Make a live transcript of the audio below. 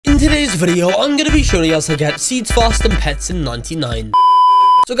today's video, I'm going to be showing you guys how to get seeds fast and pets in 99.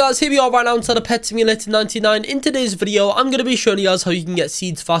 So guys, here we are right now inside of Pet Simulator 99. In today's video, I'm going to be showing you guys how you can get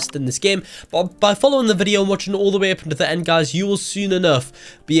seeds fast in this game. But by following the video and watching all the way up into the end, guys, you will soon enough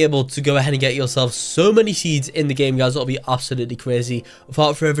be able to go ahead and get yourself so many seeds in the game, guys. It'll be absolutely crazy.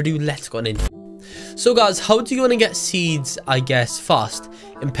 Without further ado, let's go on in. So guys, how do you want to get seeds, I guess, fast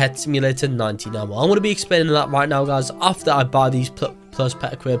in Pet Simulator 99? Well, I'm going to be explaining that right now, guys, after I buy these plus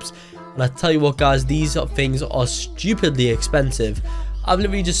pet equips. And I tell you what, guys, these things are stupidly expensive. I've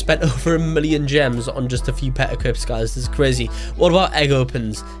literally just spent over 1 million gems on just a few pet equips, guys. This is crazy. What about egg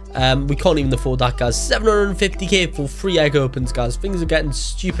opens? We can't even afford that, guys. 750k for 3 egg opens, guys. Things are getting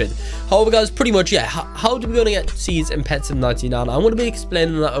stupid. However, guys, pretty much, yeah. How do we going to get seeds and pets in 99? I'm going to be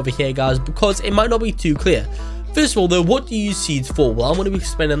explaining that over here, guys, because it might not be too clear. First of all, though, what do you use seeds for? Well, I'm going to be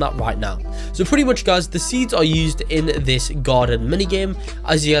explaining that right now. So pretty much, guys, the seeds are used in this garden minigame.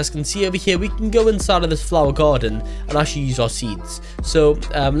 As you guys can see over here, we can go inside of this flower garden and actually use our seeds. So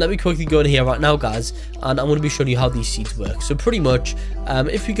let me quickly go in here right now, guys, and I'm going to be showing you how these seeds work. So pretty much,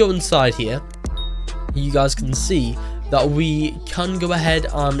 if we go inside here, you guys can see that we can go ahead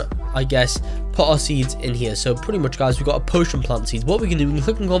and, I guess, put our seeds in here. So pretty much, guys, we've got a potion plant seeds. What we can do, we can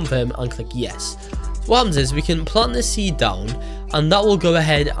click and confirm and click yes. What happens is we can plant the seed down, and that will go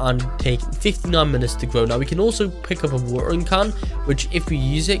ahead and take 59 minutes to grow. Now we can also pick up a watering can, which if we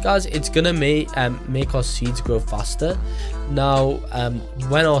use it, guys, it's gonna make our seeds grow faster. Now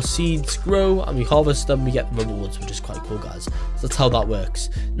when our seeds grow and we harvest them, we get the rewards, which is quite cool, guys. So that's how that works.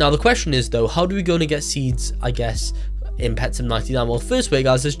 Now the question is, though, how do we go to get seeds, I guess, in Pet Sim 99? Well, first way,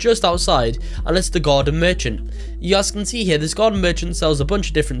 guys, is just outside, and it's the garden merchant. You guys can see here, this garden merchant sells a bunch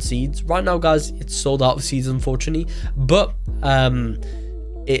of different seeds. Right now, guys, it's sold out of seeds, unfortunately, but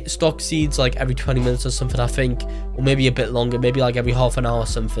it stocks seeds like every 20 minutes or something, I think, or maybe a bit longer, maybe like every half an hour or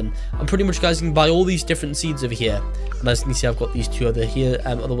something. And pretty much, guys, you can buy all these different seeds over here. And as you can see, I've got these two other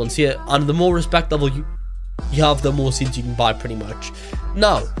ones here, and the more respect level you have, the more seeds you can buy, pretty much.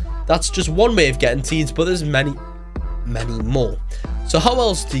 Now, that's just one way of getting seeds, but there's many more. So how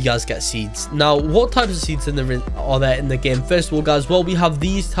else do you guys get seeds? Now, what types of seeds are there in the game? First of all, guys, well, we have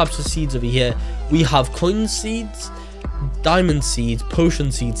these types of seeds over here. We have coin seeds, diamond seeds,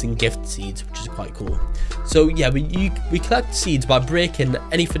 potion seeds, and gift seeds, which is quite cool. So yeah, we collect seeds by breaking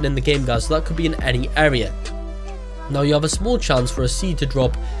anything in the game, guys. So that could be in any area. Now you have a small chance for a seed to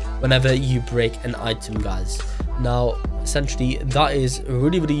drop whenever you break an item, guys. Now essentially that is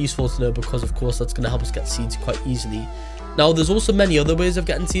really useful to know, because of course that's going to help us get seeds quite easily. Now there's also many other ways of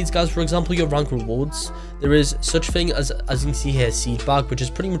getting seeds, guys. For example, your rank rewards. There is such thing as you can see here, seed bag, which is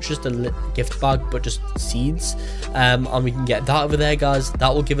pretty much just a gift bag but just seeds, and we can get that over there, guys.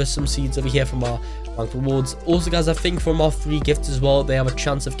 That will give us some seeds over here from our rank rewards. Also, guys, I think from our free gifts as well, they have a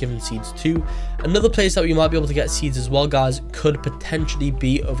chance of giving seeds too. Another place that we might be able to get seeds as well, guys, could potentially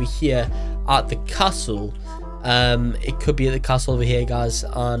be over here at the castle. It could be at the castle over here, guys,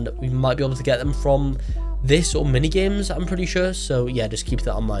 and we might be able to get them from this or mini games, I'm pretty sure. So yeah, just keep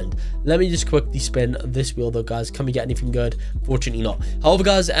that in mind. Let me just quickly spin this wheel, though, guys. Can we get anything good? Fortunately not. However,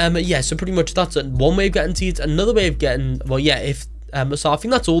 guys, yeah, so pretty much that's one way of getting seeds. Another way of getting, well, yeah, so I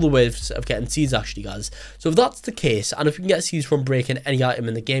think that's all the ways of getting seeds, actually, guys. So if that's the case, and if we can get seeds from breaking any item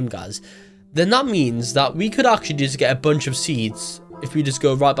in the game, guys, then that means that we could actually just get a bunch of seeds if we just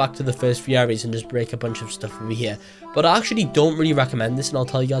go right back to the first few areas and just break a bunch of stuff over here. But I actually don't really recommend this, and I'll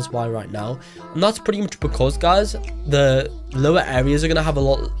tell you guys why right now. And that's pretty much because, guys, the lower areas are going to have a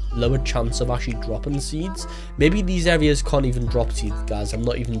lot lower chance of actually dropping seeds. Maybe these areas can't even drop seeds, guys. I'm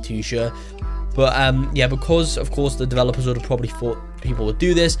not even too sure. But yeah, because of course the developers would have probably thought people would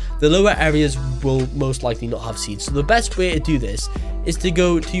do this, the lower areas will most likely not have seeds. So the best way to do this is to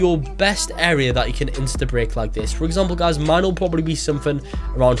go to your best area that you can insta break like this. For example, guys, mine will probably be something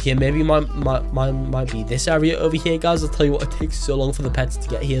around here. Maybe mine might be this area over here, guys. I'll tell you what, it takes so long for the pets to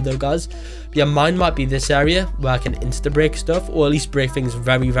get here, though, guys. But yeah, mine might be this area where I can insta break stuff, or at least break things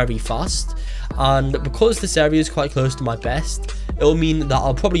very fast. And because this area is quite close to my best, it'll mean that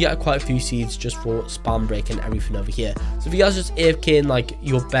I'll probably get quite a few seeds just for spam breaking everything over here. So if you guys just AFK in like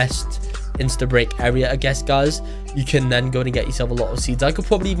your best insta break area, I guess, guys, you can then go and get yourself a lot of seeds. I could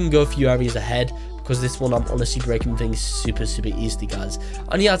probably even go a few areas ahead, because this one I'm honestly breaking things super easily, guys.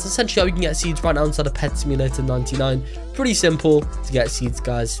 And yeah, that's essentially how you can get seeds right now inside of Pet Simulator 99. Pretty simple to get seeds,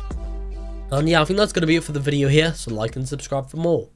 guys. And yeah, I think that's going to be it for the video here, so like and subscribe for more.